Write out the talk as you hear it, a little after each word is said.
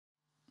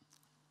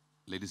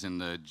ladies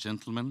and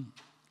gentlemen.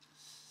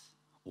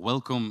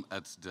 Welcome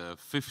at the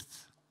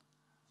 5th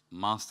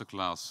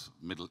Masterclass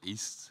Middle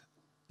East,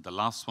 the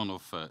last one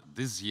of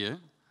this year.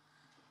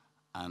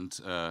 And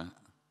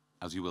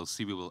as you will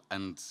see, we will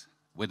end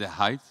with a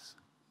height.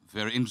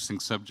 Very interesting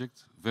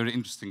subject, very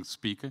interesting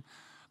speaker.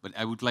 But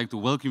I would like to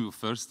welcome you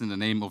first in the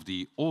name of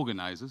the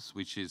organizers,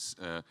 which is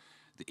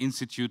the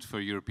Institute for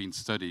European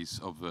Studies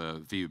of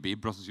VUB,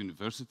 Brussels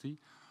University.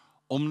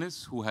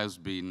 Omnis, who has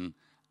been,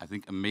 I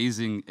think,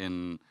 amazing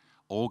in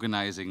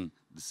organizing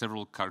the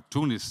several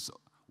cartoonists,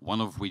 one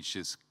of which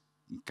is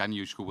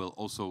Kanyush, who will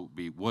also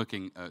be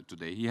working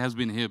today. He has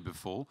been here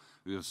before.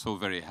 We are so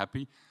very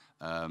happy.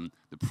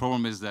 The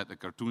problem is that the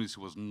cartoonist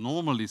who was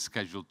normally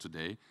scheduled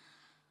today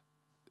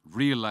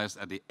realized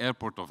at the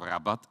airport of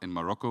Rabat in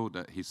Morocco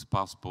that his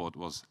passport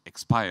was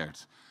expired.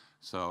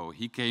 So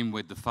he came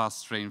with the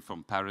fast train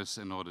from Paris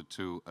in order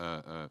to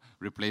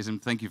replace him.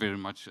 Thank you very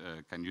much,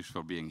 Kanyush,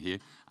 for being here.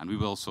 And we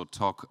will also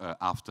talk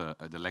after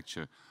the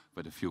lecture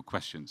with a few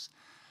questions.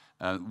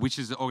 Which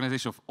is the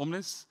organization of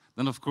Omnis.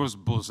 Then, of course,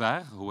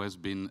 Beaux-Arts, who has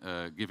been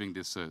giving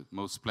this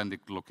most splendid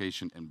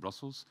location in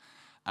Brussels.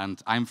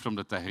 And I'm from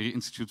the Tahrir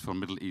Institute for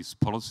Middle East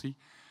Policy.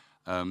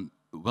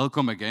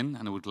 Welcome again,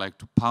 and I would like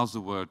to pass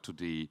the word to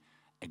the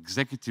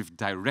Executive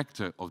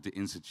Director of the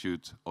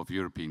Institute of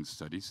European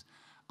Studies,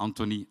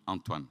 Antoine.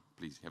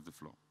 Please, you have the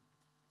floor.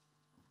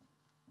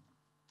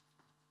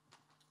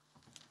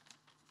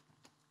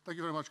 Thank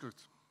you very much,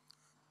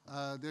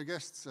 Kurt. Dear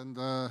guests and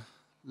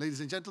ladies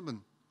and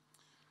gentlemen.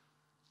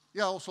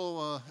 Yeah,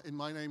 also in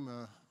my name,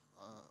 a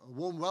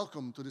warm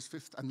welcome to this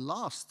 5th and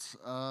last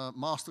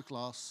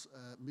Masterclass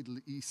Middle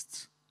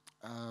East,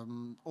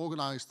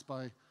 organized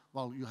by,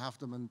 well, you have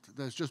them, and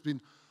there's just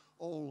been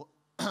all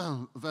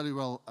very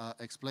well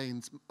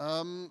explained.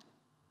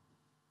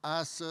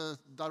 As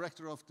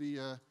director of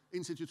the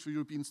Institute for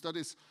European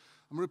Studies,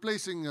 I'm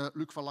replacing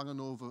Luc van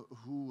Langenhoven,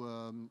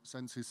 who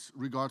sends his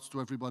regards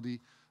to everybody,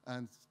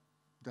 and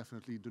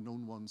definitely the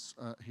known ones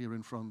here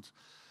in front.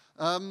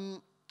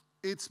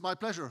 It's my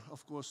pleasure,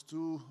 of course,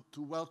 to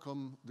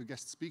welcome the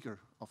guest speaker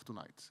of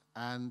tonight,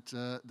 and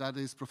that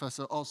is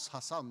Professor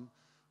Hassan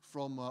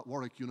from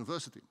Warwick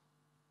University.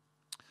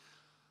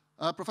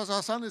 Professor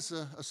Hassan is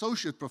an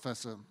associate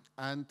professor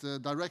and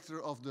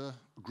director of the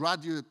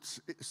graduate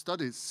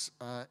studies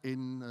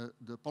in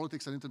the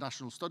Politics and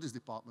International Studies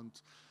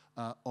department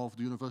of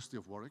the University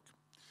of Warwick.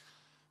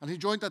 And he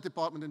joined that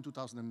department in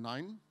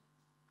 2009,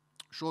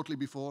 shortly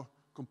before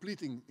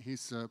completing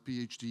his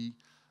PhD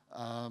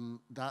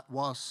that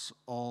was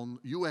on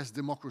US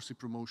democracy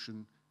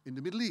promotion in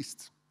the Middle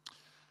East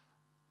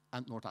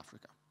and North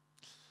Africa.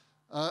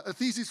 A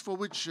thesis for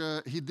which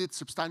he did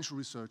substantial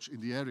research in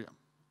the area.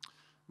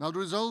 Now, the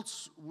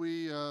results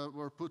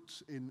were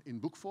put in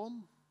book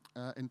form,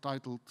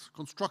 entitled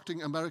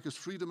Constructing America's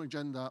Freedom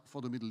Agenda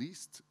for the Middle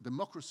East,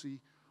 Democracy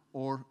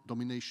or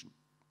Domination.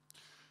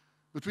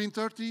 Between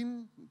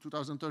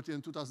 2013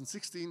 and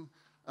 2016,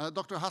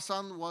 Dr.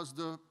 Hassan was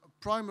the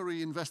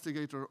primary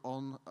investigator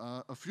on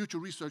a future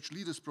research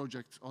leaders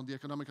project on the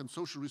Economic and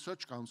Social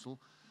Research Council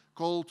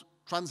called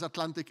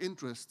Transatlantic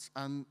Interests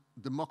and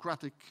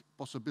Democratic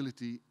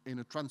Possibility in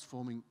a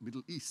Transforming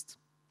Middle East.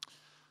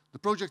 The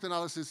project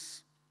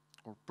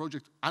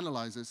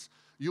analyzes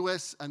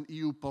US and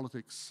EU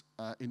politics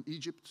in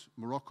Egypt,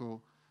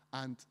 Morocco,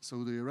 and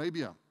Saudi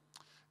Arabia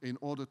in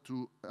order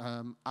to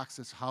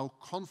access how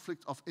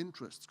conflict of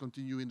interests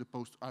continue in the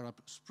post-Arab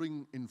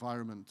Spring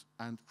environment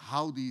and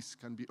how these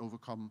can be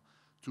overcome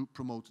to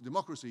promote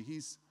democracy.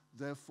 He's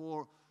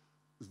therefore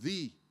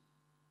the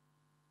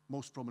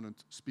most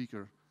prominent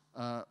speaker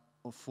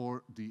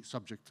for the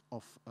subject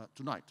of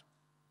tonight.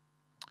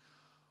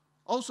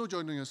 Also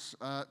joining us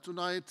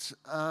tonight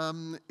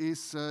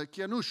is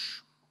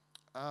Kanyush,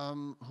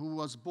 who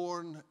was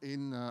born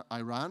in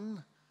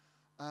Iran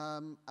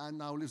and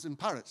now lives in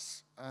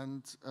Paris.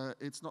 And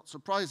it's not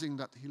surprising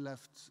that he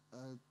left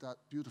that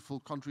beautiful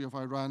country of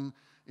Iran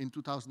in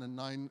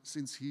 2009,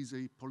 since he's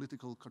a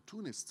political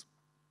cartoonist.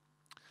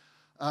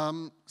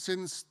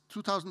 Since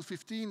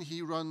 2015,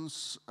 he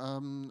runs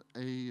an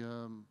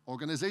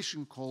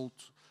organization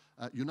called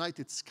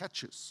United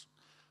Sketches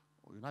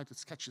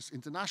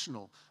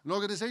International, an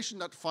organization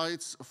that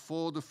fights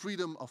for the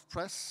freedom of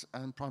press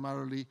and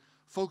primarily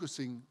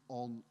focusing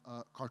on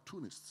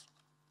cartoonists.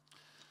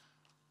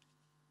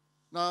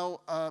 Now,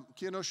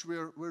 Kanyush,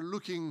 we're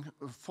looking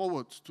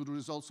forward to the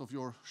results of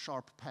your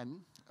sharp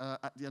pen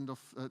at the end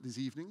of this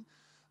evening.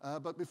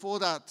 But before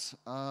that,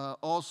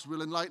 Oz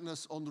will enlighten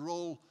us on the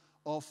role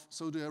of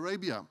Saudi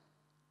Arabia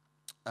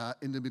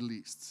in the Middle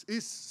East.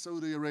 Is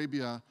Saudi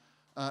Arabia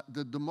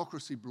the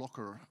democracy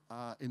blocker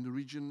in the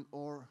region,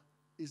 or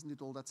isn't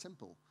it all that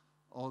simple?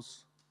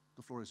 Oz,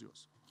 the floor is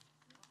yours.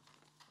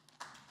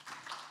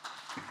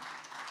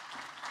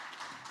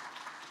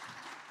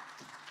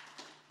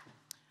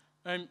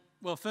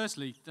 Well,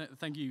 firstly,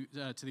 thank you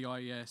to the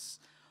IES,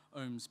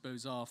 Ohms,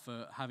 Beaux-Arts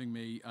for having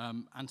me,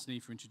 Anthony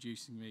for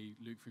introducing me,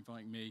 Luc for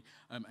inviting me,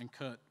 and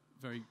Kurt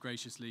very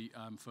graciously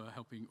for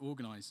helping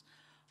organize.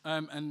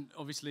 And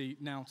obviously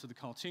now to the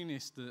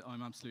cartoonist that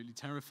I'm absolutely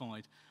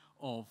terrified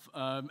of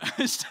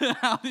as to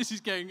how this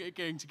is going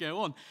to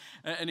go on.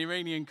 An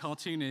Iranian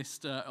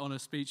cartoonist on a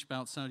speech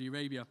about Saudi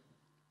Arabia,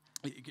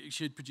 it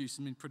should produce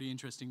some pretty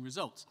interesting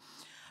results.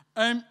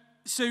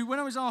 So when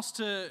I was asked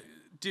to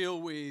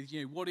deal with,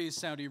 what is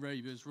Saudi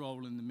Arabia's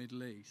role in the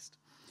Middle East,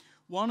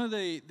 one of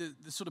the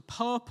sort of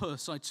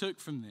purpose I took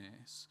from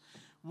this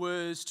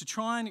was to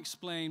try and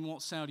explain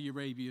what Saudi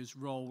Arabia's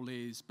role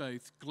is,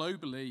 both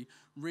globally,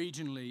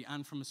 regionally,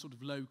 and from a sort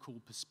of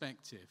local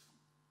perspective.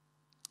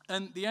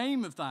 And the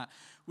aim of that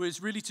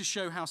was really to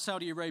show how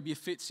Saudi Arabia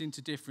fits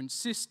into different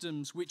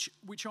systems which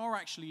are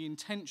actually in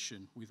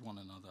tension with one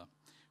another,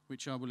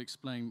 which I will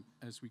explain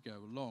as we go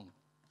along.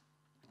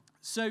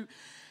 So,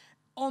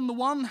 on the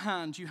one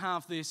hand, you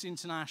have this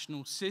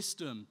international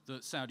system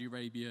that Saudi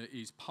Arabia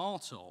is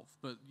part of,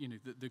 but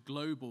the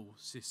global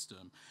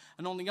system.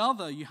 And on the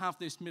other, you have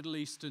this Middle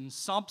Eastern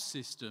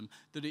subsystem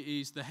that it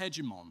is the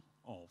hegemon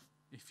of,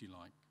 if you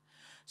like.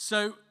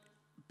 So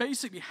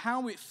basically,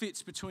 how it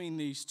fits between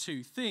these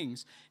two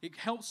things, it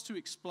helps to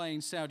explain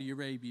Saudi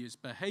Arabia's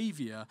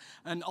behavior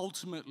and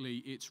ultimately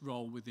its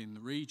role within the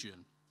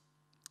region.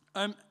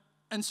 And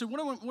so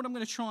what I'm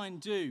going to try and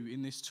do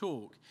in this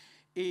talk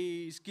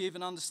is give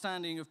an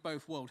understanding of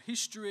both world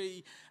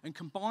history and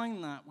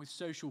combine that with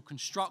social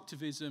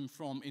constructivism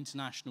from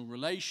international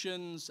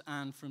relations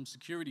and from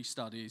security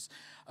studies,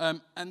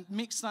 and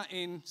mix that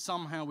in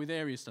somehow with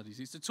area studies.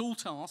 It's a tall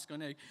task, I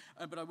know,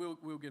 but I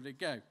will give it a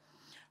go.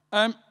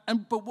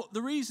 But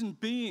the reason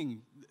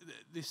being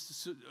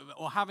this,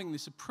 or having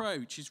this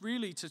approach, is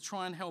really to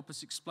try and help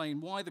us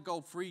explain why the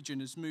Gulf region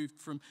has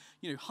moved from,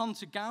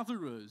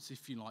 hunter-gatherers,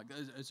 if you like,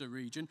 as a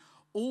region,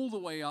 all the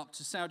way up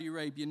to Saudi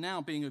Arabia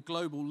now being a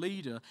global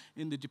leader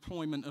in the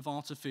deployment of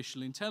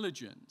artificial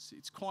intelligence.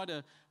 It's quite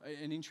an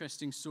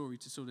interesting story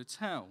to sort of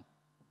tell.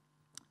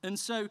 And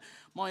so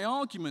my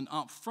argument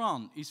up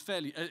front is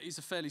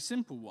a fairly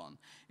simple one.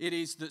 It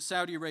is that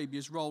Saudi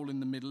Arabia's role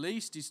in the Middle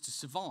East is to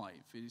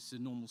survive. It's a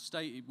normal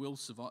state. It will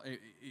survive.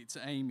 Its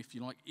aim, if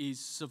you like, is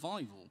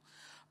survival.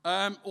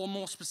 Or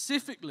more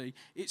specifically,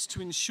 it's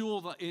to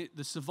ensure that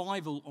the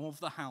survival of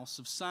the House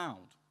of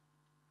Saud.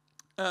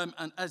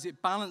 And as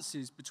it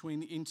balances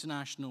between the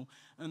international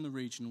and the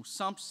regional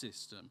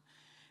subsystem.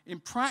 In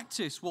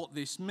practice, what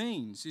this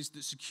means is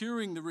that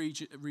securing the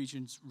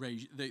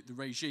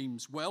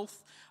regime's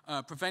wealth,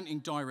 preventing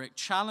direct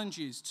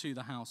challenges to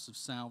the House of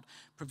Saud,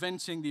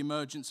 preventing the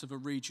emergence of a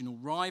regional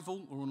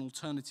rival or an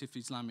alternative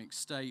Islamic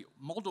state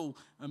model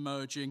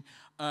emerging,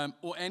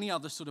 or any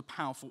other sort of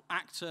powerful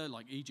actor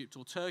like Egypt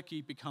or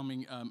Turkey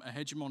becoming a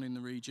hegemon in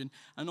the region,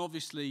 and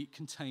obviously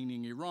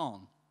containing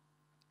Iran.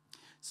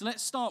 So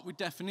let's start with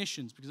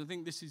definitions, because I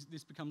think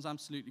this becomes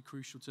absolutely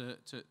crucial to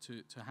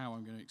how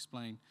I'm going to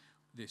explain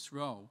this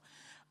role.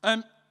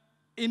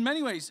 In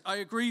many ways, I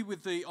agree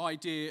with the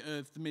idea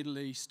of the Middle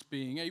East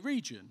being a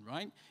region,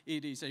 right?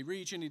 It is a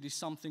region, it is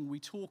something we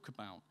talk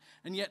about.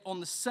 And yet,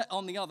 on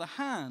the other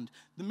hand,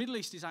 the Middle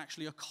East is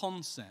actually a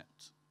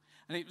concept.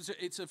 And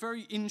it's a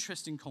very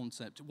interesting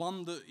concept,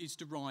 one that is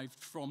derived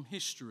from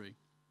history.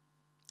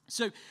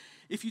 So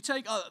if you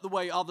take the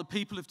way other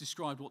people have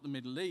described what the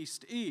Middle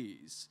East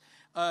is,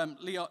 in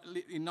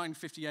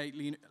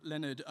 1958,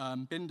 Leonard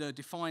Binder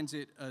defines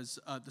it as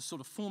the sort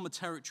of former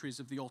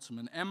territories of the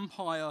Ottoman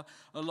Empire,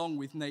 along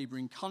with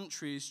neighboring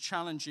countries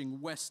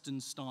challenging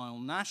Western-style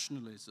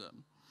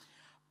nationalism.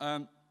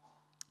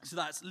 So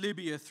that's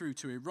Libya through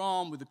to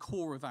Iran, with a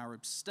core of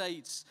Arab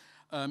states,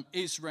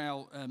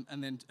 Israel,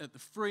 and then at the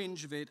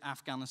fringe of it,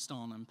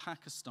 Afghanistan and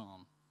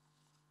Pakistan.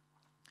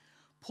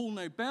 Paul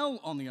Nobel,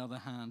 on the other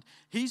hand,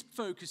 his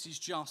focus is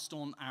just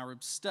on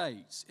Arab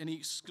states, and he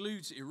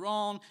excludes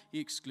Iran,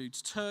 he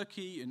excludes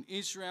Turkey and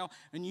Israel,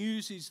 and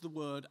uses the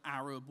word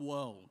Arab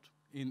world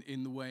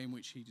in the way in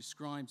which he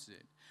describes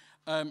it.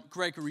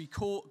 Gregory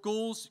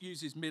Gause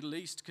uses Middle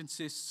East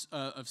consists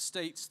of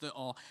states that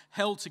are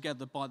held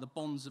together by the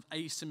bonds of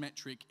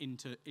asymmetric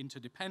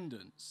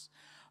interdependence.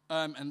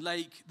 And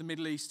Lake, the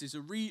Middle East is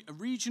a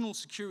regional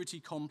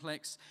security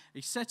complex, a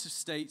set of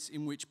states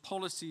in which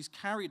policies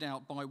carried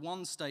out by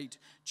one state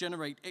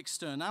generate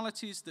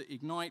externalities that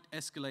ignite,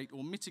 escalate,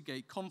 or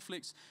mitigate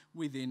conflicts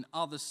within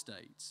other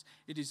states.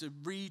 It is a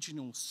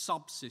regional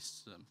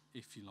subsystem,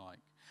 if you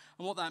like.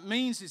 And what that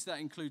means is that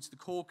includes the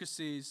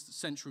Caucasus,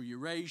 Central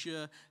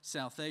Eurasia,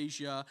 South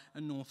Asia,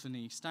 and North and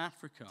East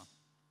Africa.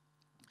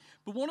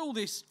 But what all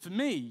this, for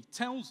me,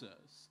 tells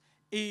us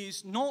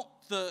is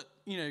not that,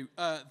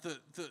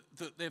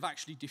 that they've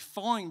actually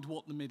defined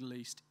what the Middle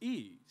East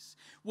is.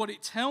 What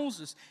it tells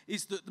us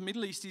is that the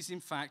Middle East is, in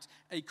fact,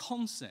 a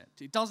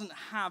concept. It doesn't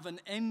have an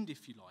end,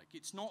 if you like.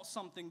 It's not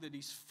something that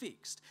is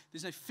fixed.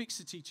 There's no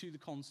fixity to the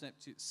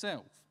concept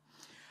itself.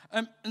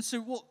 And so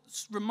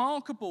what's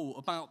remarkable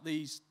about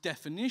these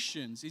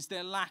definitions is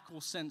their lack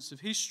or sense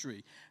of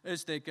history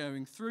as they're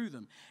going through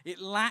them.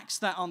 It lacks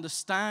that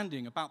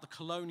understanding about the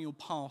colonial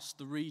past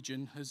the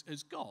region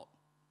has got,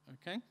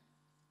 okay?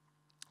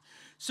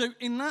 So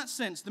in that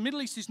sense, the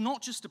Middle East is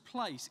not just a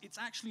place, it's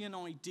actually an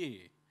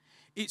idea.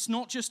 It's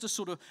not just a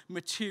sort of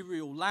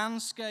material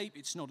landscape,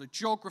 it's not a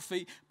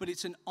geography, but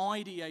it's an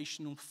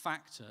ideational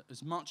factor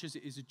as much as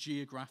it is a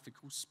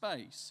geographical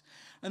space.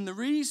 And the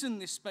reason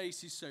this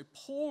space is so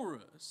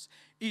porous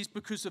is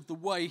because of the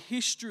way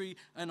history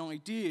and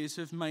ideas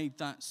have made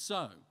that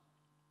so.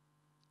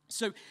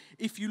 So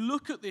if you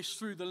look at this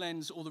through the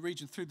lens, or the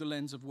region through the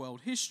lens of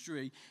world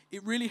history,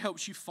 it really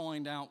helps you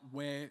find out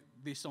where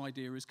this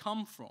idea has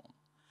come from.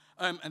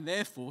 And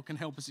therefore can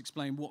help us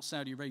explain what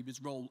Saudi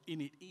Arabia's role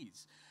in it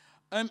is.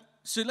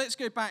 So let's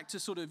go back to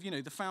sort of,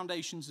 the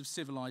foundations of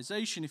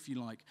civilization, if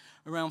you like,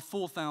 around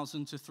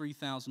 4,000 to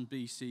 3,000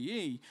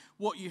 BCE.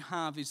 What you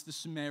have is the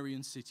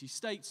Sumerian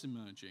city-states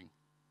emerging.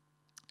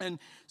 And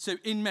so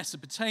in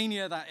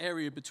Mesopotamia, that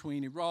area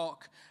between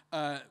Iraq,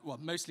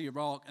 mostly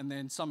Iraq, and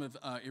then some of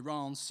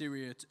Iran,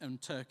 Syria,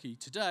 and Turkey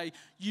today,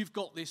 you've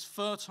got this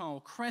fertile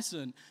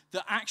crescent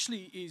that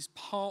actually is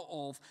part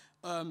of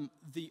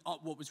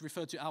what was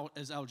referred to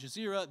as Al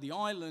Jazeera, the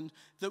island,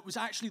 that was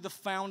actually the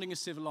founding of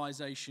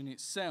civilization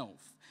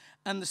itself.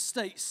 And the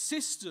state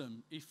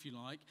system, if you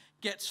like,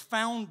 gets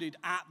founded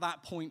at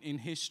that point in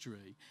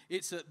history.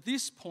 It's at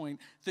this point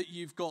that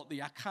you've got the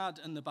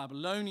Akkad and the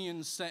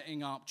Babylonians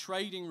setting up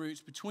trading routes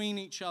between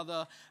each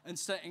other and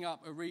setting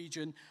up a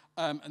region,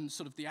 and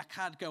sort of the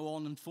Akkad go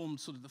on and form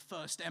sort of the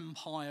first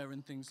empire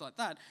and things like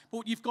that. But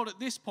what you've got at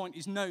this point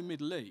is no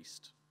Middle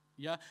East.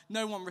 Yeah?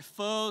 No one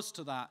refers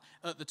to that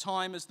at the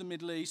time as the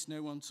Middle East.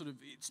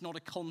 It's not a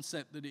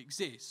concept that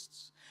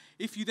exists.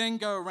 If you then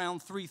go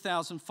around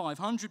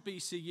 3,500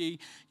 BCE,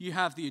 you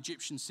have the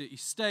Egyptian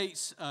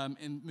city-states,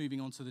 moving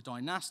on to the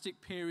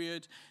dynastic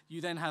period. You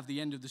then have the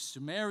end of the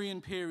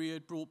Sumerian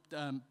period, brought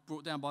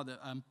down by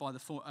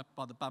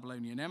the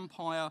Babylonian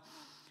Empire.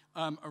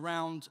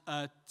 Around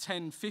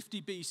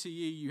 1050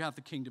 BCE, you have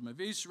the Kingdom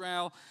of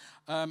Israel.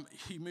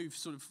 You move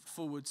sort of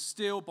forward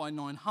still by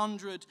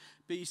 900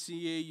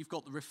 BCE. You've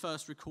got the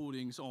first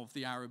recordings of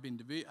the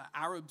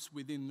Arabs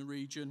within the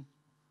region.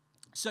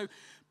 So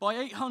by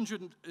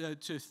 800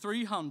 to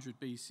 300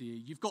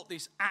 BCE, you've got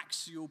this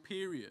axial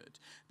period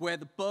where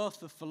the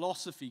birth of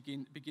philosophy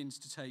begins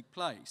to take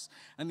place.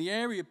 And the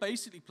area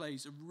basically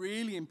plays a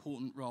really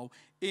important role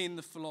in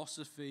the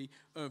philosophy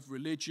of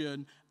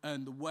religion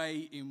and the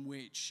way in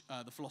which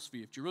the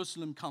philosophy of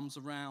Jerusalem comes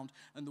around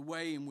and the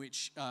way in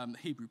which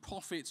Hebrew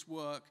prophets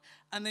work.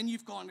 And then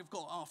you've kind of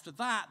got, after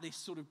that, this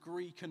sort of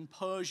Greek and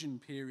Persian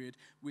period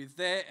with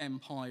their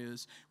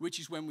empires,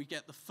 which is when we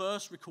get the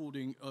first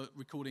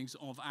recordings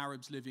of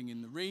Arabs living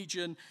in the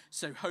region.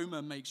 So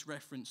Homer makes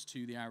reference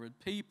to the Arab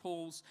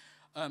peoples.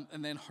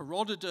 And then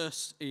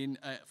Herodotus in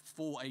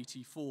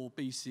 484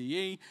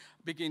 BCE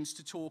begins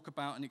to talk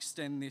about and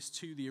extend this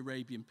to the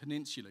Arabian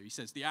Peninsula. He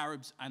says the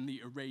Arabs and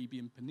the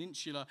Arabian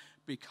Peninsula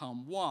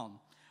become one.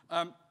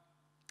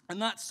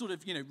 And that's sort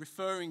of,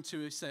 referring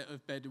to a set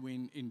of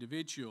Bedouin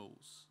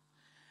individuals.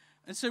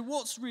 And so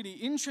what's really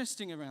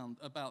interesting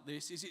about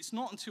this is it's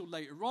not until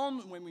later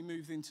on, when we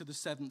move into the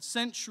 7th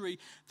century,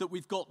 that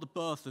we've got the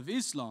birth of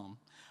Islam,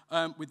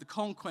 with the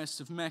conquest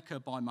of Mecca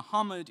by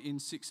Muhammad in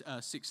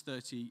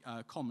 630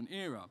 Common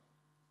Era.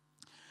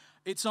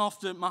 It's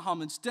after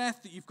Muhammad's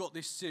death that you've got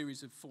this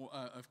series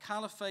of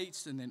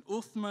caliphates, and then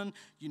Uthman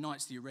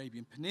unites the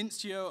Arabian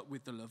Peninsula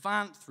with the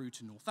Levant through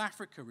to North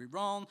Africa,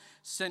 Iran,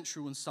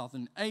 Central and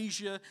Southern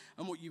Asia.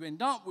 And what you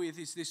end up with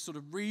is this sort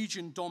of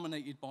region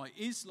dominated by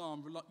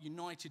Islam,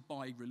 united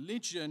by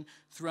religion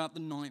throughout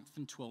the 9th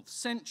and 12th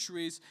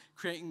centuries,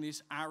 creating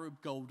this Arab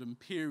Golden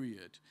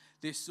Period.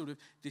 This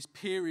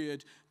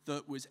period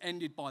that was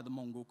ended by the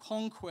Mongol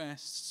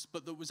conquests,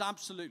 but that was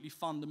absolutely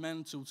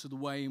fundamental to the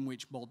way in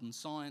which modern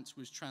science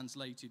was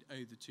translated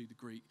over to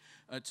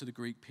the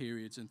Greek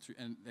periods and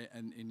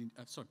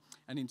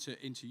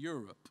into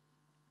Europe.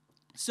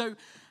 So,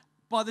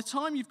 by the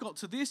time you've got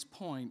to this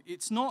point,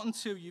 it's not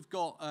until you've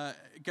got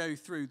go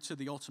through to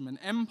the Ottoman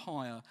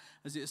Empire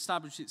as it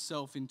established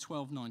itself in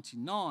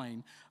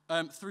 1299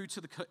 through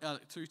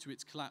to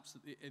its collapse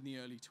in the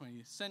early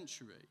 20th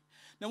century.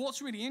 Now,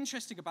 what's really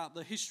interesting about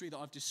the history that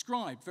I've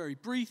described very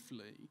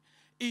briefly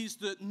is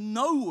that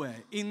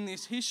nowhere in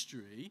this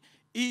history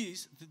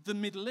is the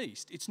Middle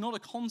East. It's not a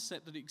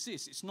concept that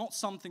exists. It's not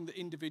something that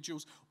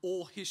individuals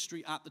or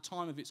history at the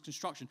time of its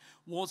construction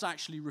was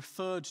actually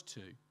referred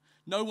to.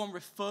 No one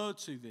referred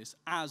to this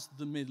as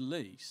the Middle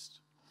East.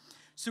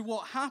 So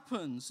what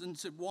happens, and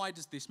so why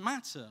does this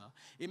matter?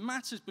 It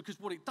matters because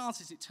what it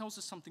does is it tells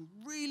us something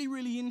really,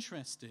 really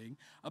interesting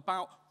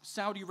about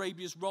Saudi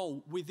Arabia's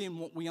role within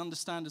what we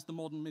understand as the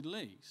modern Middle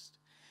East.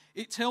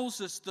 It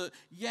tells us that,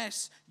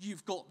 yes,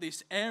 you've got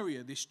this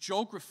area, this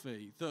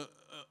geography,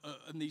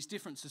 and these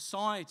different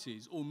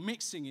societies all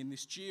mixing in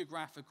this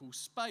geographical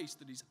space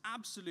that is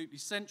absolutely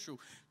central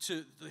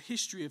to the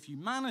history of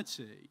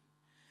humanity.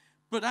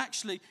 But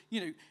actually,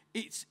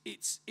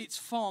 it's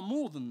far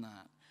more than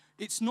that.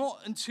 It's not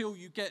until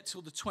you get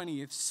to the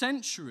 20th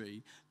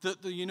century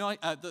that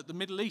the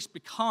Middle East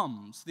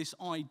becomes this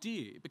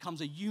idea. It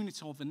becomes a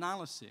unit of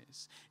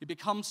analysis. It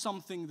becomes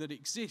something that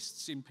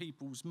exists in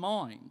people's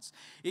minds.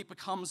 It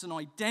becomes an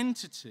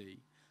identity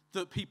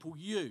that people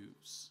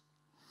use.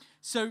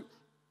 So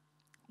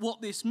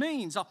what this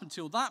means up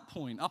until that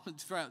point, up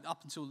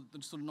until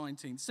the sort of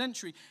 19th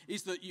century,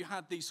 is that you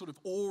had these sort of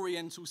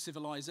Oriental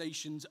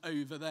civilizations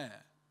over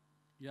there.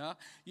 Yeah,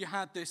 you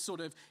had this sort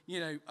of,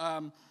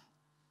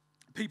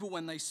 people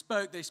when they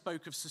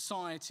spoke of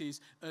societies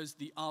as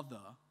the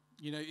other.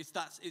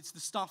 It's the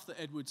stuff that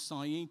Edward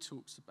Said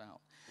talks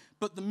about.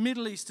 But the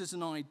Middle East as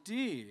an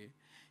idea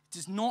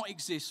does not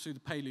exist through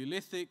the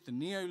Paleolithic, the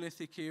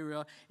Neolithic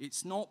era.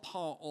 It's not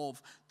part of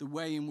the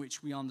way in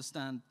which we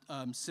understand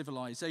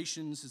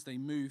civilizations as they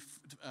move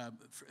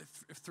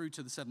through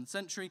to the 7th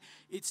century.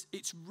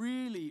 It's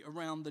really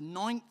around the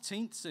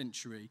 19th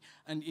century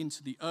and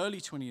into the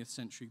early 20th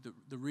century that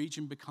the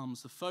region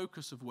becomes the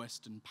focus of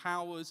Western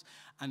powers,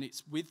 and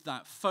it's with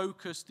that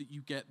focus that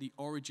you get the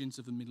origins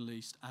of the Middle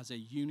East as a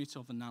unit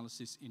of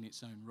analysis in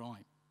its own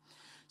right.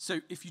 So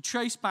if you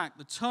trace back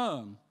the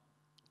term,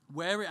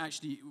 where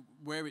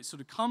it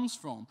sort of comes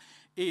from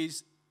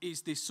is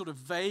this sort of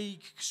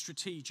vague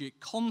strategic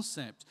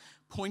concept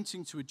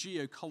pointing to a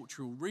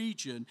geocultural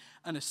region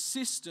and a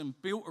system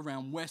built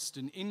around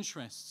Western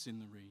interests in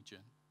the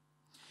region.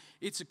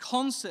 It's a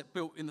concept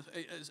built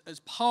as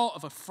part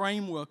of a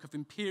framework of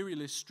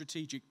imperialist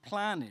strategic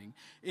planning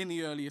in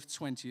the early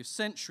 20th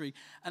century,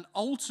 and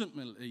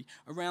ultimately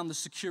around the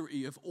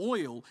security of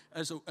oil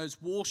as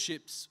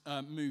warships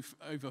move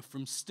over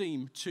from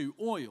steam to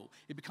oil.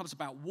 It becomes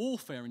about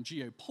warfare and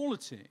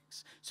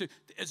geopolitics. So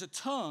as a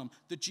term,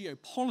 the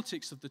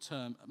geopolitics of the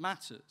term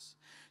matters.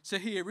 So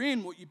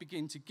herein what you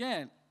begin to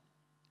get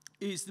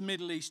is the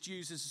Middle East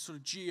used as a sort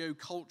of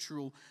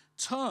geocultural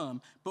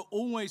term, but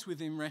always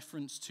within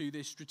reference to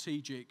this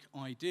strategic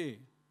idea.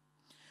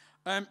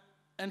 And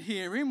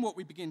herein what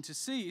we begin to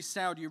see is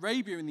Saudi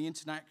Arabia and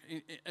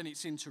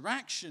its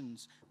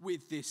interactions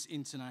with this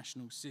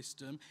international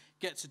system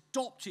gets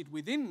adopted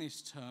within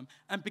this term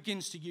and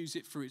begins to use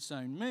it for its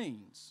own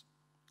means.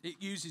 It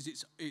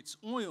uses its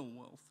oil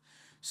wealth.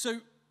 So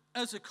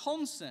as a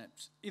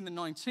concept in the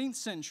 19th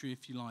century,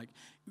 if you like,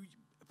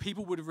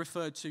 people would have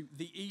referred to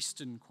the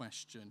Eastern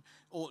question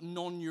or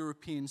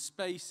non-European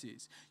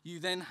spaces. You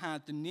then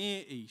had the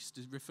Near East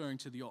as referring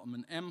to the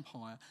Ottoman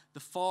Empire,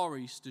 the Far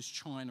East as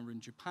China and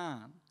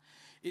Japan.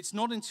 It's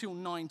not until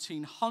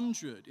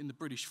 1900 in the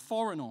British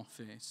Foreign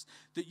Office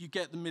that you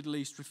get the Middle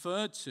East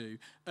referred to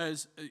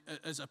as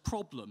a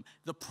problem.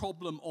 The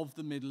problem of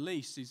the Middle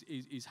East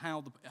is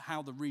how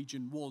the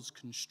region was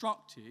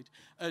constructed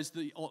as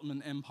the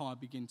Ottoman Empire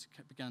began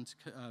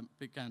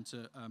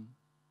to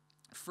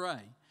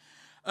fray.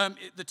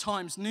 The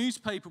Times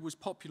newspaper was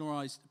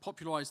popularized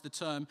the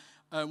term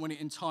when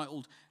it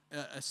entitled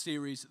a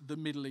series, The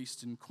Middle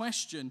Eastern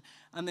Question.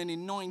 And then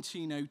in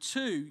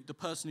 1902, the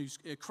person who's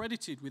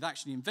credited with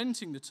actually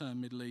inventing the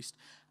term Middle East,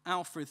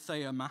 Alfred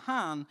Thayer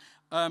Mahan,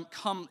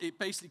 it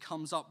basically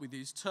comes up with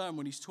his term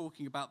when he's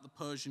talking about the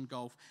Persian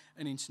Gulf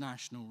and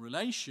international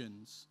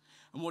relations.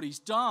 And what he's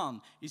done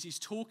is he's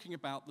talking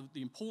about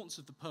the importance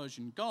of the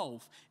Persian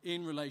Gulf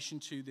in relation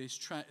to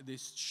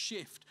this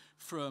shift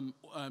from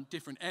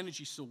different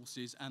energy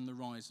sources and the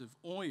rise of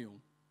oil.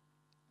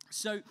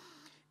 So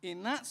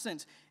in that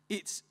sense,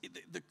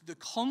 the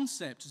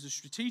concept as a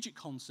strategic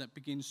concept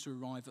begins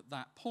to arrive at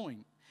that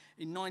point.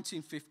 In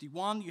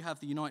 1951, you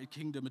have the United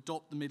Kingdom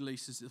adopt the Middle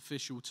East as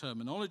official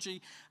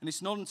terminology, and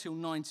it's not until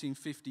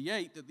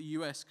 1958 that the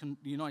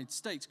United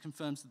States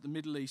confirms that the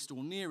Middle East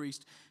or Near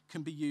East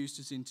can be used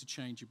as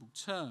interchangeable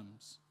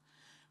terms.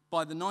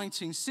 By the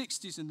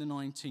 1960s and the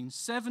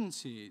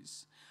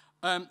 1970s,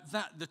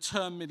 that the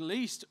term Middle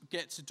East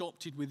gets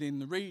adopted within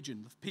the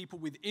region. The people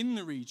within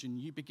the region,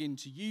 you begin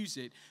to use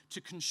it to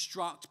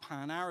construct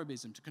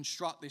Pan-Arabism, to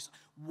construct this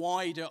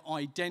wider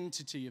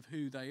identity of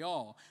who they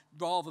are,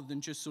 rather than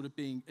just sort of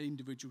being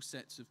individual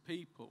sets of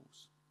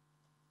peoples.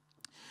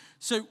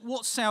 So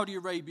what's Saudi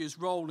Arabia's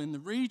role in the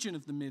region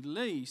of the Middle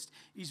East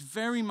is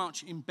very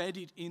much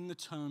embedded in the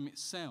term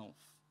itself.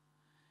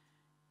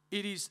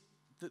 It is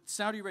that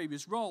Saudi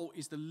Arabia's role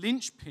is the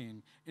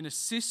linchpin in a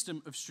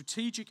system of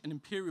strategic and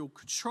imperial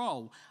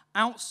control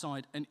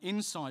outside and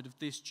inside of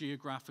this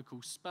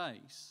geographical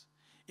space.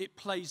 It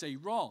plays a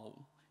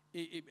role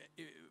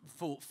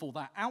for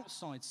that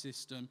outside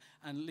system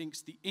and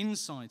links the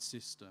inside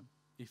system,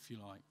 if you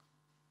like.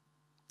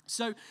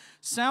 So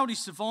Saudi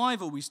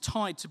survival is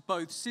tied to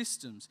both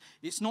systems.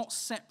 It's not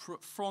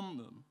separate from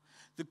them.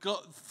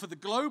 For the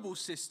global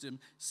system,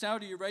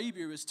 Saudi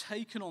Arabia has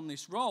taken on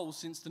this role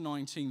since the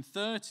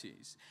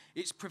 1930s.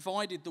 It's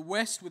provided the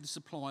West with a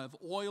supply of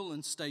oil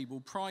and stable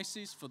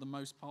prices, for the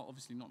most part,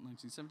 obviously not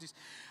 1970s.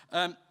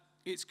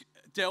 It's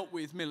dealt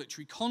with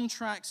military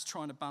contracts,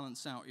 trying to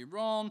balance out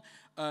Iran,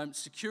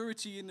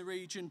 security in the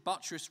region,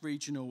 buttress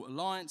regional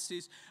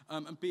alliances,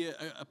 and be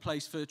a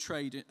place for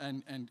trade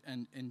and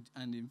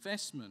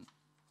investment.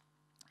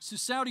 So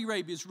Saudi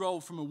Arabia's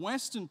role from a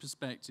Western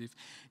perspective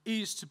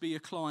is to be a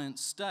client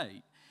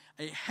state,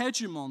 a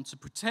hegemon to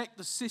protect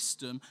the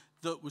system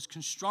that was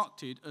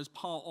constructed as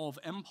part of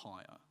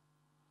empire.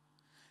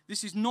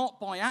 This is not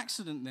by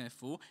accident,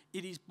 therefore,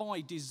 it is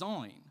by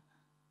design.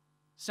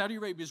 Saudi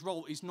Arabia's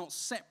role is not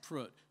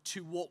separate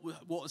to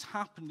what has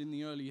happened in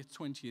the earlier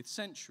 20th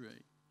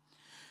century.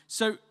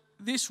 So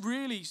this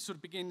really sort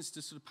of begins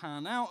to sort of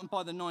pan out, and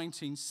by the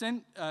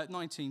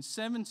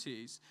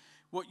 1970s,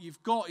 what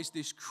you've got is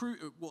this.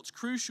 What's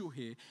crucial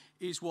here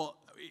is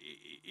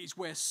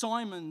where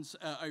Simons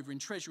over in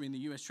Treasury, in the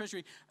U.S.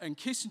 Treasury, and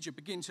Kissinger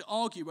begin to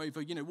argue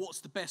over,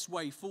 what's the best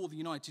way for the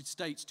United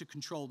States to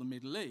control the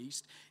Middle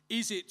East?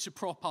 Is it to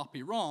prop up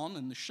Iran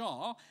and the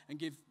Shah and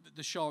give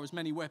the Shah as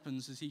many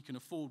weapons as he can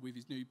afford with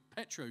his new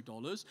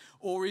petrodollars,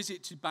 or is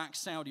it to back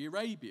Saudi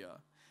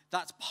Arabia?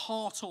 That's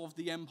part of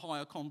the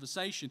empire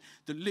conversation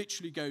that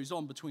literally goes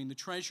on between the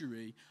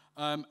Treasury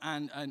and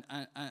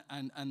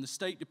the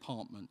State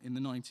Department in the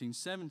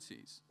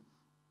 1970s.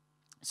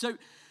 So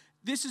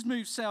this has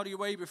moved Saudi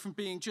Arabia from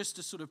being just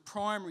a sort of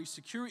primary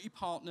security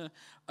partner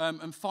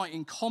and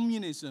fighting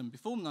communism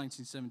before the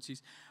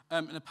 1970s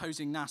and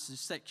opposing Nasser's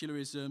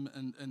secularism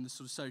and the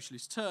sort of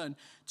socialist turn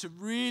to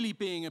really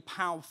being a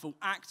powerful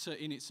actor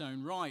in its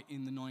own right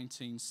in the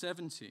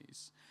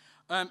 1970s.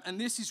 And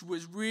this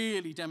was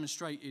really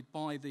demonstrated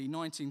by the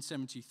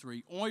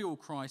 1973 oil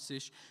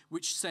crisis,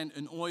 which sent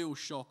an oil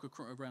shock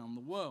around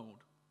the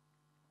world.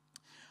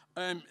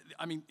 The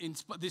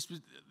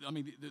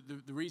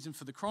reason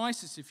for the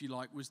crisis, if you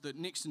like, was that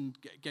Nixon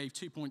gave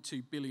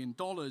 $2.2 billion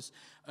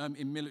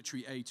in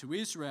military aid to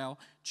Israel,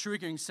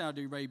 triggering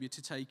Saudi Arabia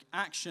to take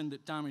action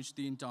that damaged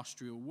the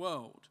industrial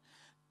world.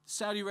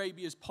 Saudi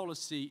Arabia's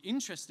policy,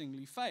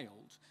 interestingly,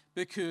 failed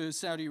because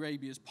Saudi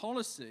Arabia's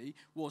policy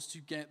was to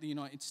get the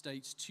United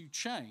States to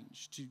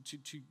change,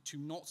 to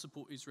not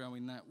support Israel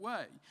in that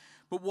way.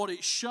 But what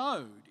it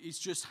showed is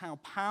just how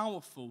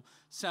powerful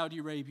Saudi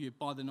Arabia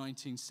by the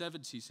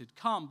 1970s had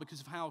come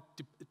because of how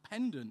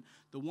dependent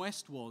the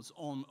West was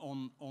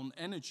on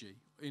energy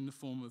in the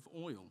form of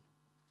oil.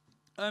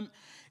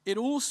 It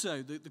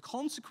also, the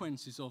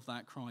consequences of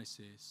that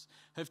crisis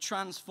have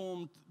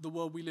transformed the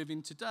world we live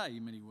in today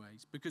in many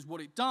ways, because what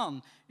it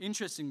done,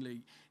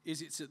 interestingly,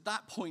 is it's at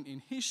that point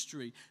in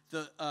history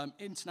that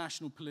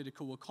international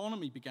political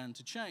economy began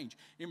to change.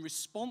 In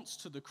response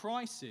to the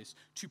crisis,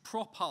 to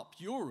prop up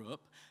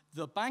Europe,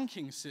 the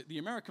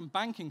American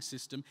banking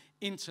system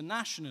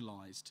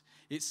internationalized.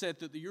 It said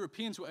that the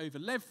Europeans were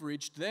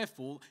over-leveraged,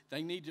 therefore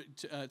they needed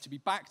to be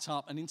backed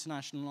up and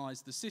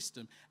internationalize the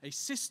system, a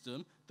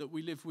system that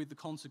we live with the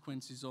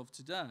consequences of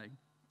today.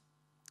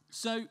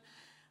 So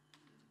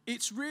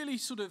it's really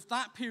sort of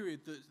that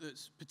period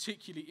that's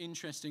particularly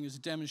interesting as a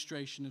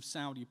demonstration of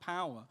Saudi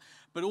power,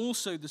 but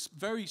also this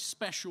very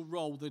special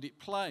role that it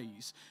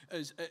plays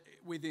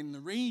within the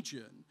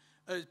region,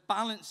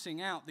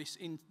 balancing out these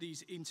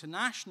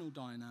international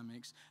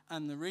dynamics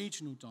and the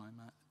regional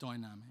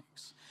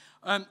dynamics.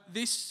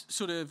 This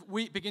sort of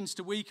begins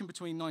to weaken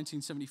between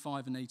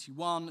 1975 and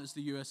 81 as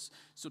the US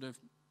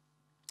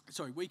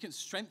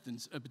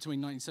strengthens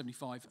between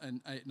 1975 and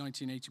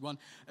 1981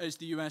 as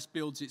the US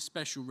builds its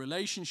special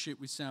relationship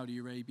with Saudi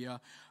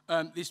Arabia.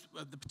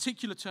 The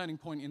particular turning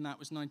point in that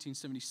was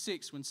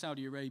 1976 when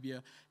Saudi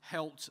Arabia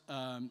helped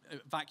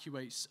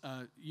evacuate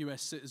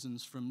US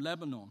citizens from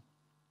Lebanon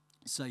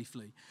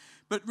safely.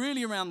 But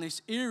really around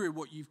this era,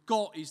 what you've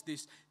got is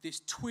this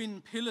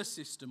twin pillar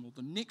system, or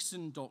the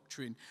Nixon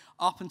doctrine,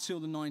 up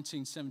until the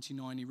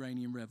 1979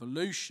 Iranian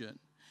Revolution,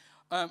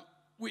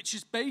 which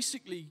has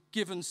basically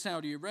given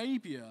Saudi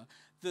Arabia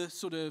the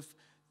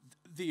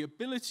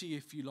ability,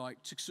 if you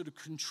like, to sort of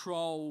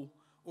control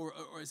or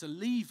as a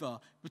lever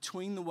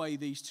between the way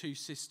these two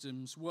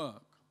systems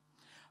work.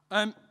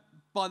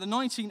 By the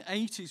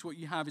 1980s, what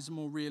you have is a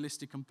more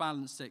realistic and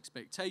balanced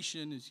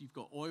expectation, as you've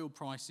got oil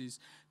prices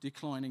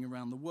declining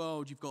around the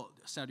world, you've got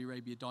Saudi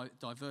Arabia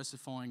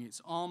diversifying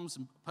its arms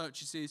and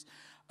purchases,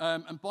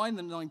 and by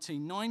the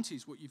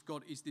 1990s, what you've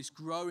got is this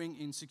growing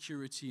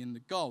insecurity in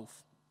the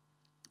Gulf,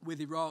 with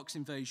Iraq's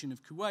invasion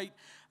of Kuwait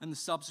and the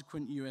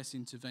subsequent US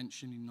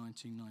intervention in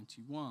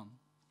 1991.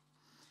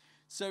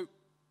 So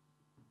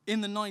in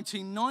the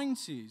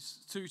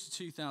 1990s through to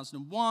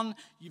 2001,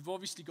 you've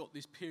obviously got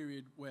this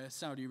period where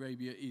Saudi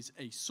Arabia is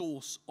a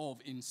source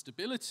of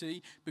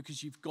instability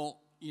because you've got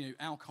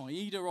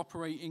Al-Qaeda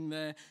operating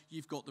there,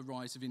 you've got the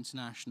rise of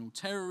international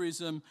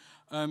terrorism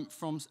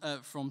from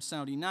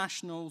Saudi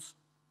nationals.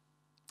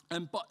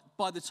 And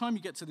by the time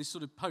you get to this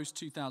sort of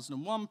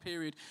post-2001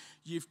 period,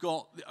 you've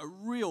got a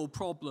real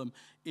problem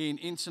in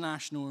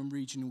international and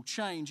regional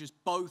change as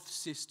both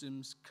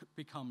systems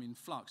become in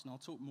flux. And I'll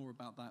talk more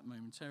about that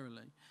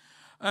momentarily.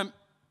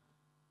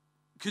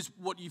 Because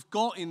what you've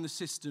got in the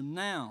system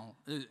now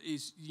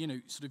is,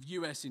 sort of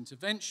US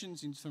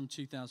interventions from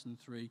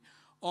 2003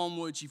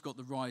 onwards. You've got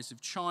the rise of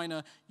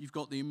China, you've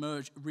got the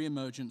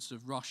re-emergence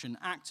of Russian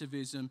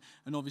activism,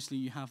 and obviously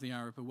you have the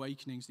Arab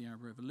awakenings, the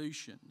Arab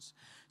revolutions.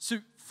 So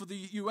for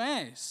the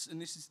US,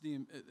 and this is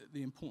the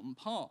important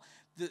part,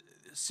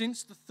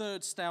 since the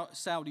third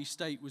Saudi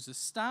state was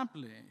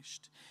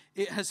established,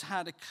 it has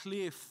had a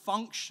clear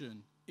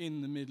function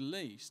in the Middle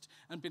East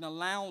and been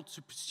allowed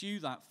to pursue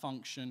that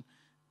function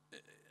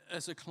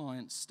as a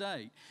client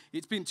state.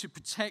 It's been to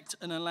protect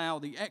and allow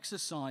the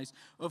exercise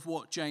of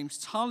what James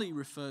Tully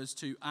refers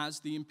to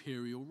as the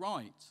imperial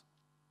right.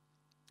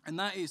 And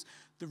that is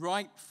the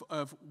right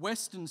of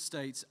Western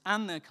states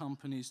and their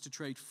companies to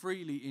trade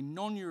freely in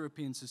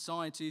non-European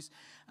societies,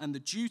 and the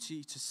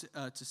duty to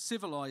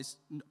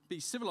be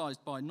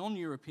civilized by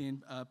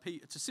non-European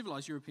to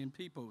civilize European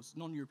peoples,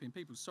 non-European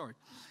peoples. Sorry.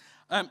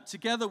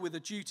 Together with a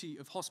duty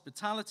of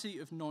hospitality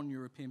of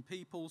non-European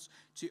peoples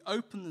to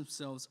open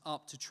themselves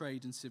up to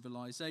trade and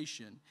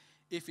civilization.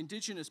 If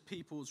indigenous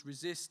peoples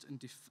resist and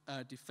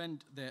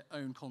defend their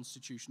own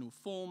constitutional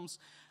forms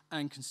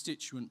and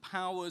constituent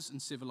powers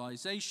and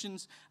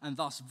civilizations, and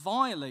thus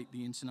violate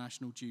the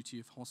international duty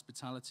of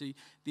hospitality,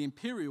 the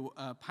imperial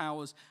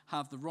powers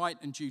have the right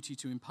and duty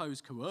to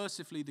impose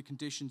coercively the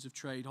conditions of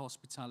trade,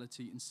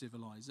 hospitality, and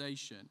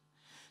civilization.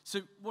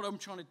 So what I'm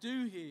trying to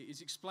do here is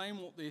explain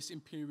what this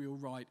imperial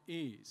right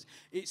is.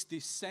 It's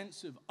this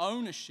sense of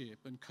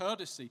ownership and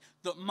courtesy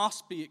that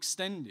must be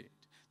extended.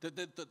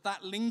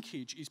 That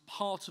linkage is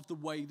part of the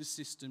way the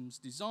system's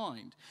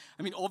designed.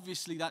 I mean,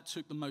 obviously that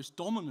took the most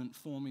dominant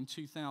form in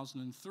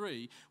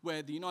 2003,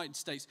 where the United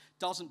States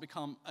doesn't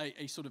become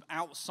a sort of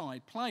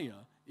outside player,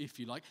 if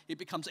you like. It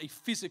becomes a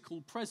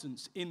physical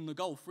presence in the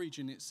Gulf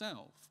region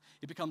itself.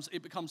 It becomes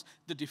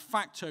the de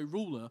facto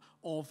ruler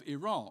of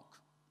Iraq.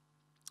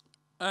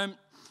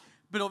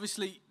 But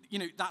obviously, you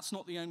know, that's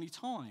not the only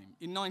time.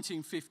 In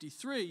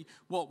 1953,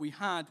 what we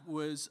had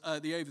was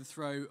the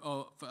overthrow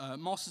of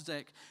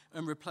Mossadegh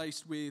and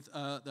replaced with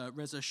the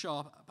Reza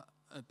Shah,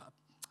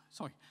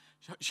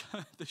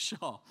 the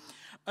Shah.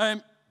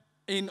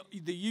 In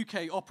the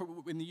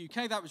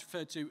UK, that was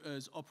referred to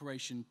as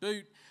Operation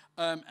Boot,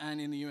 and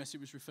in the US,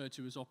 it was referred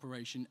to as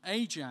Operation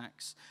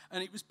Ajax.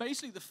 And it was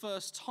basically the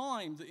first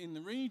time that in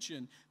the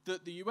region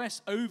that the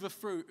US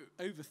overthrew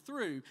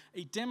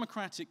a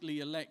democratically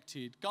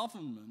elected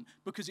government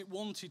because it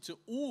wanted to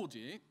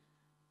audit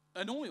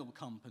an oil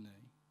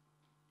company.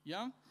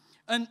 Yeah?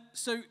 And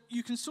so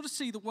you can sort of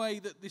see the way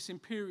that this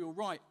imperial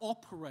right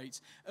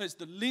operates as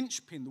the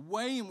linchpin, the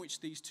way in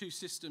which these two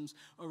systems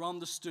are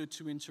understood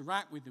to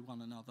interact with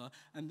one another,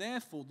 and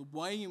therefore the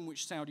way in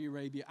which Saudi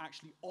Arabia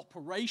actually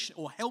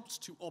helps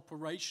to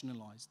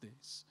operationalize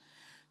this.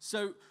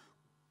 So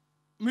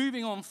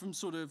moving on from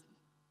sort of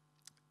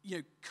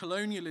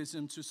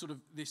colonialism to sort of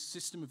this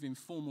system of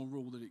informal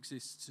rule that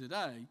exists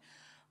today,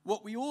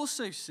 what we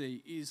also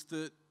see is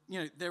that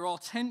there are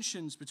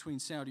tensions between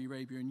Saudi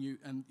Arabia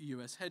and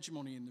US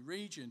hegemony in the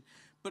region,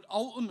 but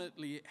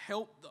ultimately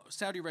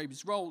Saudi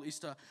Arabia's role is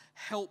to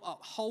help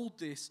uphold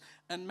this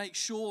and make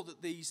sure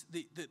that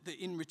that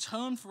in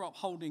return for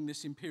upholding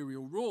this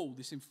imperial rule,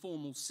 this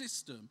informal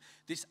system,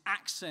 this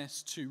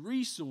access to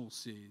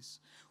resources,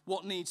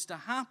 what needs to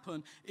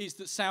happen is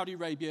that Saudi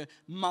Arabia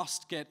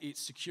must get its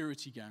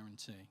security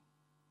guarantee.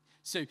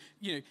 So,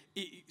 the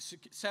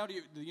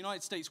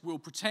United States will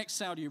protect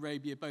Saudi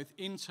Arabia both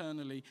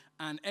internally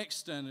and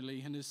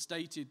externally, and has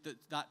stated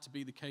that to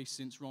be the case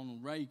since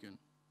Ronald Reagan.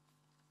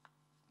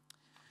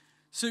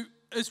 So,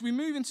 as we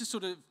move into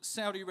sort of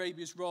Saudi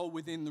Arabia's role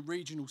within the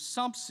regional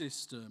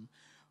subsystem,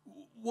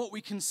 what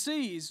we can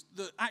see is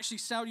that actually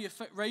Saudi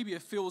Arabia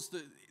feels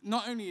that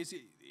not only is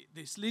it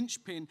this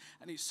linchpin,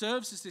 and it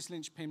serves as this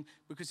linchpin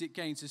because it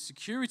gains a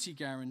security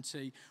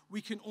guarantee,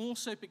 we can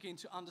also begin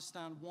to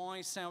understand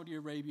why Saudi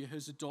Arabia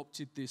has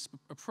adopted this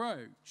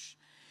approach.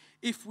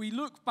 If we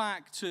look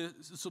back to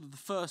sort of the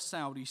first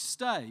Saudi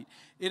state,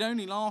 it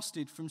only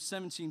lasted from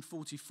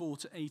 1744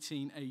 to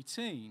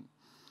 1818.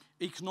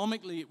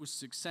 Economically, it was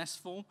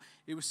successful.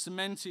 It was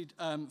cemented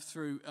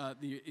through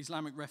the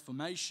Islamic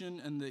Reformation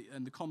and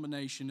the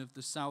combination of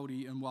the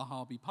Saudi and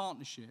Wahhabi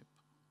partnership.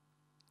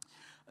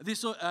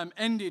 This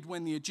ended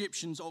when the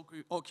Egyptians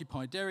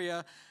occupied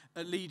Deria,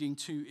 leading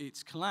to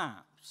its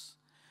collapse.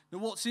 Now,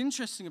 what's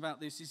interesting about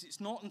this is it's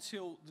not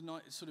until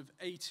the sort of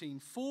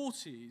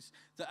 1840s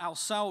that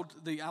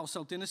the Al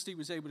Saud dynasty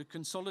was able to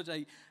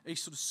consolidate a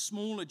sort of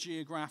smaller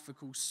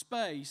geographical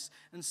space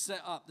and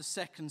set up the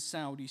second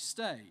Saudi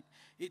state,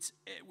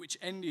 which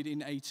ended in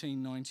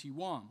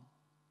 1891.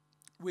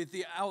 With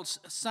the Al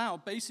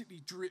Saud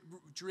basically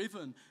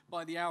driven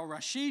by the Al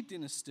Rashid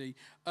dynasty,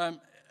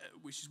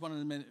 which is one of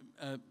the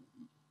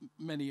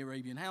many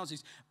Arabian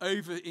houses,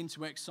 over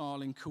into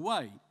exile in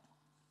Kuwait.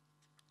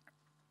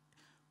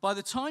 By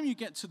the time you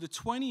get to the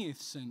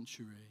 20th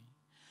century,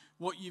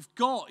 what you've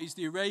got is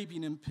the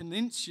Arabian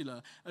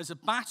Peninsula as a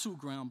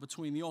battleground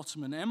between the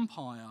Ottoman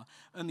Empire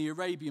and the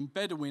Arabian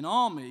Bedouin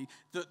army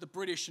that the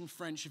British and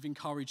French have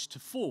encouraged to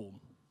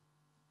form.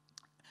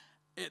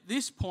 At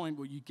this point,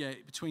 what you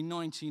get between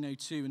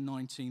 1902 and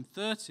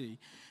 1930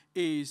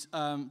 is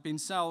Bin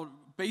Saud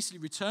basically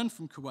returned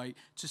from Kuwait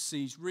to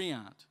seize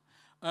Riyadh,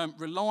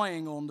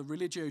 relying on the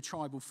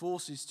religio-tribal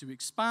forces to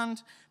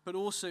expand, but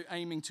also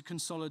aiming to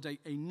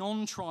consolidate a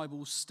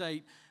non-tribal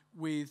state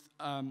with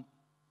the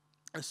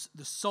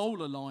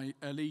sole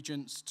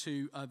allegiance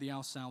to the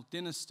Al Saud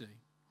dynasty.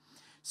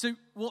 So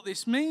what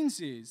this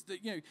means is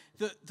that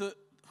that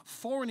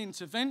foreign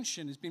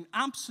intervention has been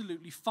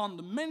absolutely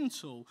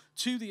fundamental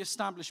to the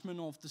establishment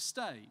of the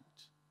state.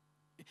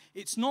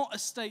 It's not a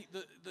state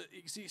that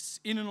exists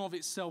in and of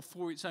itself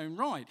for its own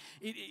right.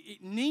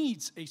 It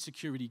needs a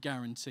security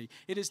guarantee.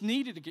 It has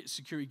needed a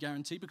security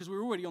guarantee because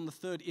we're already on the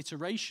third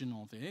iteration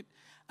of it,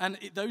 and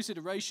those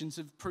iterations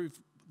have proved,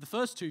 the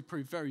first two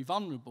proved very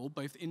vulnerable,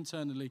 both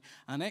internally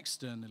and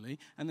externally,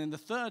 and then the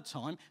third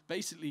time,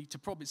 basically to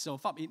prop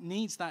itself up, it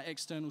needs that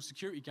external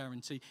security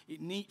guarantee.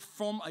 It needs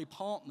from a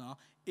partner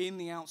in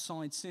the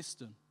outside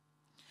system.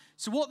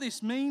 So what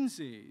this means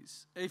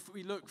is, if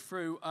we look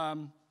through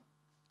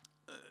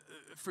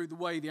the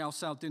way the Al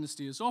Saud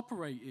dynasty has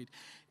operated,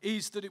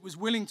 is that it was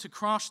willing to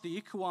crush the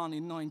Ikhwan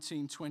in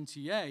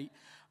 1928,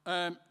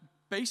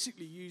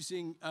 basically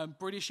using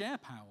British air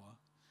power.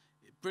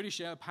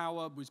 British air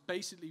power was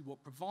basically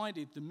what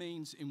provided the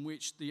means in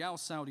which the Al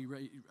Saudi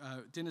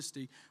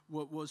dynasty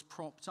was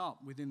propped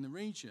up within the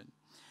region.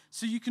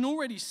 So you can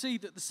already see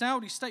that the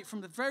Saudi state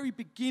from the very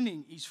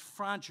beginning is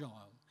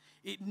fragile.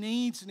 It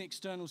needs an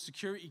external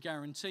security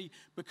guarantee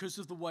because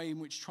of the way in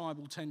which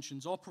tribal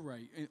tensions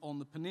operate on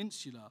the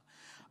peninsula.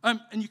 And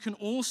you can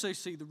also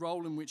see the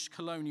role in which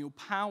colonial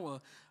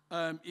power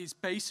is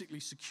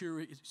basically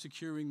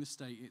securing the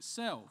state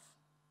itself.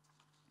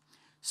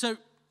 So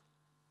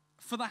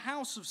for the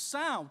House of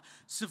Saud,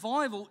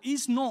 survival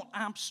is not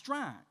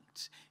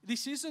abstract.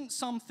 This isn't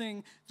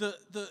something that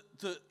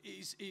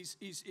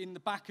is in the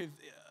back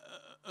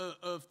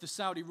of the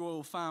Saudi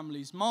royal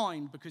family's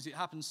mind because it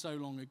happened so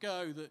long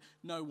ago that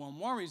no one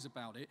worries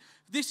about it.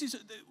 This is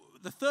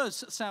the third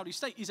Saudi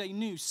state is a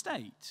new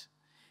state.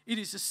 It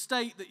is a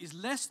state that is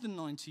less than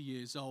 90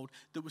 years old,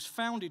 that was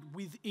founded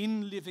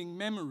within living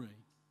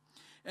memory.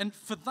 And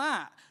for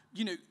that,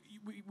 you know,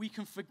 we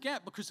can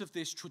forget, because of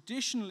this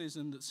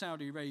traditionalism that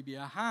Saudi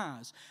Arabia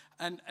has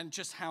and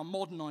just how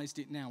modernized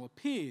it now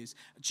appears,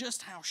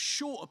 just how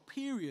short a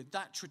period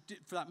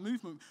for that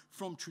movement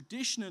from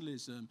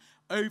traditionalism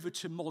over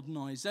to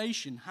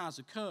modernization has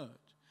occurred.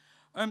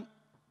 And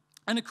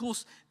of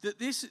course, that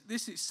this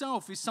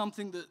itself is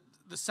something that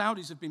the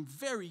Saudis have been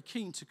very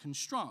keen to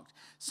construct,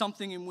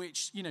 something in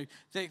which, you know,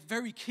 they're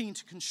very keen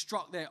to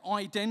construct their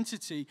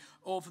identity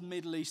of the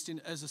Middle East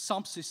as a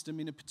subsystem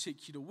in a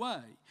particular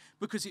way,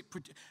 because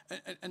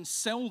and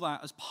sell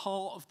that as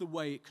part of the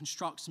way it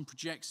constructs and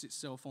projects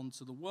itself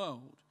onto the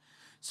world.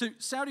 So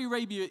Saudi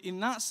Arabia,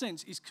 in that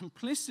sense, is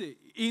complicit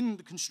in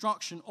the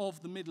construction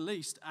of the Middle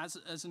East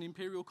as an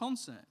imperial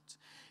concept.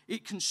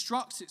 It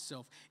constructs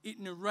itself. It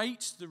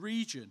narrates the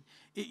region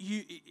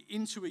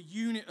into a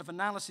unit of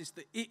analysis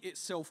that it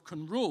itself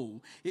can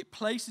rule. It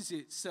places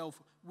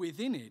itself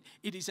within it.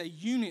 It is a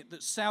unit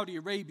that Saudi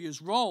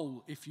Arabia's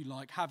role, if you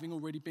like, having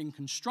already been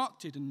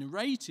constructed and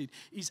narrated,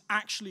 is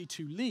actually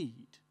to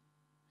lead.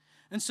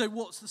 And so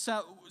what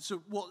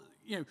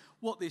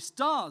this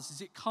does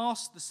is it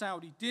casts the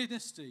Saudi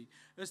dynasty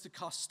as the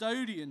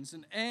custodians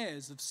and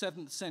heirs of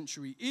 7th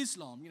century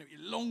Islam, you know,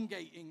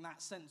 elongating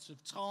that sense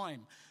of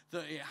time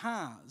that it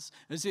has,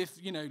 as if,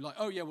 you know, like,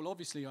 oh yeah, well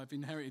obviously I've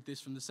inherited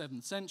this from the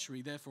 7th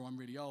century, therefore I'm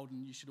really old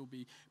and you should all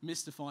be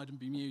mystified and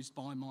bemused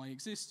by my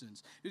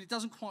existence. But it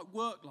doesn't quite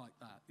work like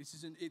that.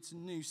 It's a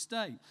new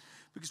state.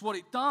 Because what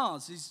it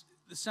does is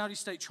the Saudi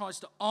state tries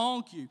to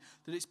argue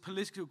that its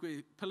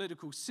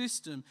political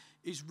system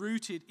is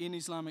rooted in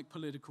Islamic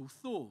political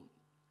thought.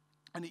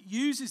 And it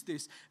uses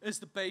this as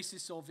the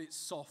basis of its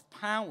soft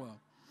power.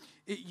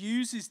 It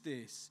uses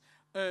this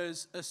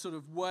as a sort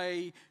of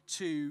way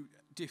to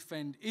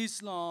defend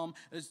Islam,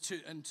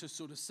 and to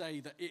sort of say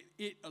that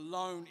it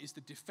alone is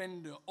the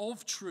defender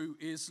of true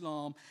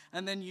Islam,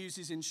 and then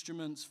uses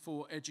instruments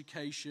for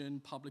education,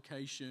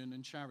 publication,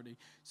 and charity.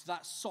 So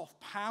that soft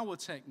power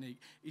technique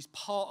is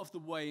part of the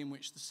way in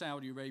which the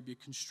Saudi Arabia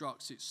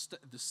constructs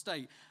the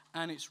state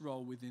and its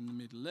role within the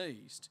Middle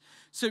East.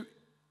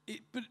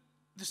 But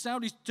the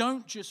Saudis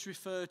don't just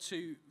refer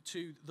to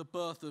the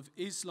birth of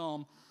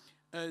Islam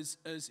as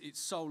its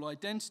sole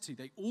identity.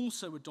 They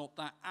also adopt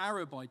that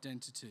Arab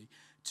identity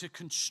to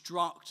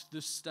construct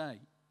the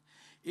state.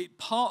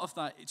 Part of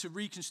that,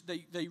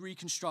 they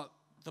reconstruct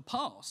the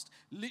past.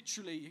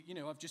 Literally, you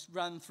know, I've just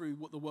ran through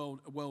what the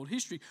world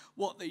history,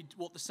 what the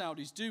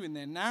Saudis do in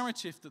their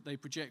narrative that they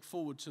project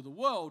forward to the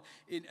world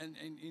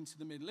into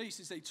the Middle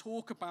East, is they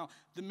talk about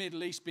the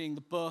Middle East being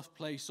the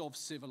birthplace of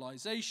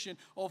civilization,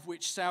 of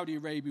which Saudi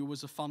Arabia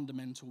was a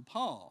fundamental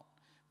part,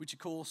 which of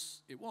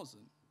course it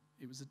wasn't.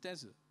 It was a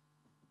desert.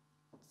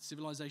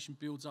 Civilization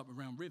builds up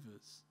around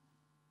rivers,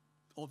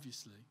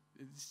 obviously.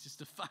 It's just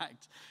a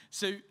fact.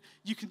 So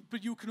you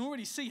can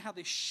already see how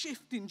this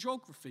shift in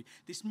geography,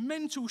 this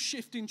mental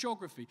shift in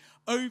geography,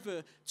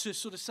 over to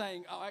sort of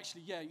saying, oh,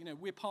 actually, yeah, you know,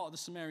 we're part of the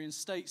Sumerian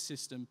state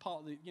system,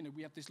 part of the, you know,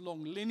 we have this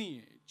long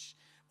lineage,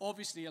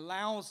 obviously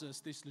allows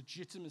us this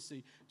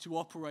legitimacy to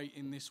operate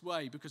in this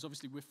way, because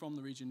obviously we're from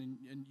the region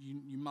and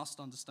you must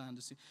understand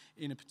us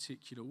in a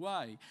particular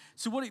way.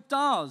 So what it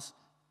does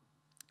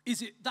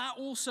is that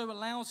also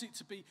allows it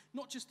to be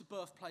not just the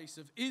birthplace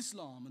of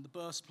Islam and the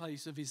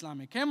birthplace of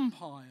Islamic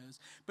empires,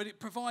 but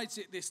it provides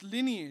it this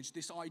lineage,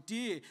 this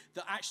idea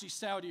that actually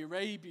Saudi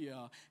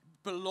Arabia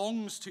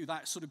belongs to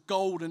that sort of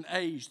golden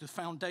age, the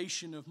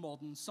foundation of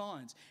modern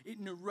science. It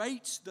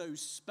narrates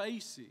those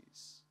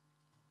spaces.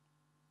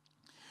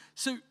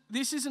 So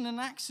this isn't an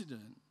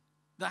accident.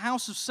 The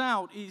House of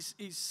Saud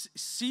is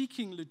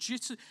seeking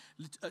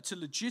to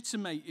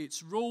legitimate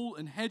its role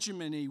and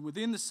hegemony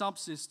within the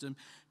subsystem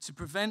to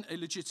prevent a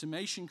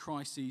legitimation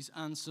crisis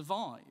and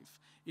survive.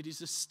 It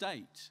is a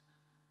state.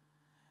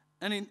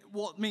 And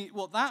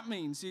what that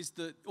means is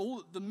that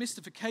all the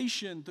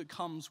mystification that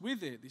comes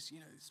with it, this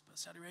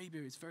Saudi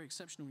Arabia is very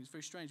exceptional, it's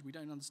very strange, we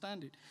don't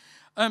understand it,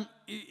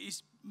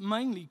 is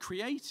mainly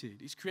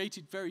created. It's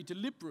created very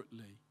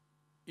deliberately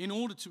in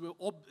order to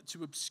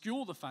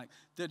obscure the fact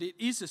that it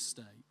is a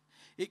state.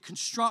 It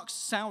constructs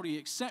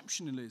Saudi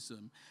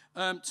exceptionalism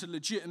to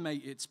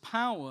legitimate its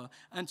power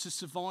and to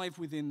survive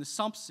within the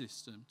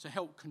subsystem, to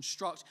help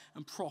construct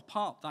and prop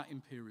up that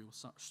imperial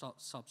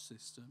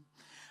subsystem.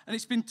 And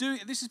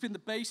this has been the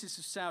basis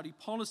of Saudi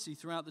policy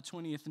throughout the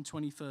 20th and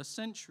 21st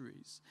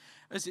centuries,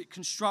 as it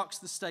constructs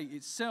the state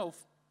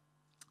itself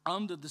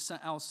under the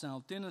Al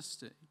Saud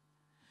dynasty.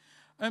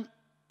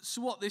 So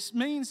what this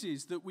means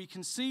is that we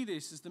can see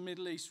this as the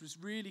Middle East was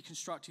really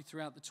constructed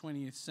throughout the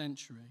 20th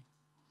century.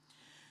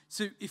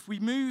 So if we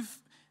move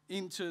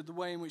into the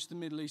way in which the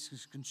Middle East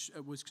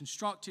was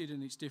constructed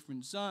and its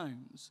different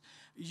zones,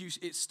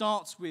 it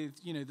starts with,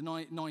 say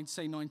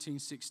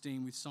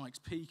 1916 with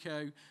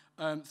Sykes-Picot,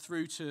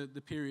 through to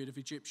the period of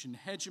Egyptian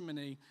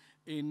hegemony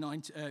in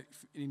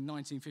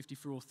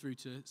 1954 through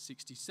to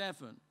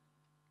 67.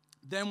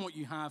 Then what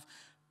you have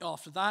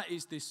after that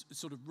is this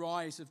sort of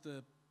rise of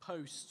the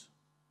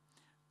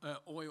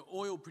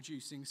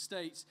oil-producing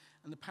states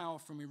and the power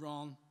from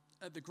Iran,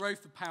 the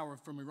growth of power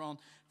from Iran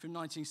from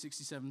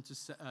 1967 to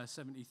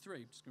 73.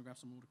 I'm just going to grab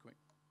some water quick.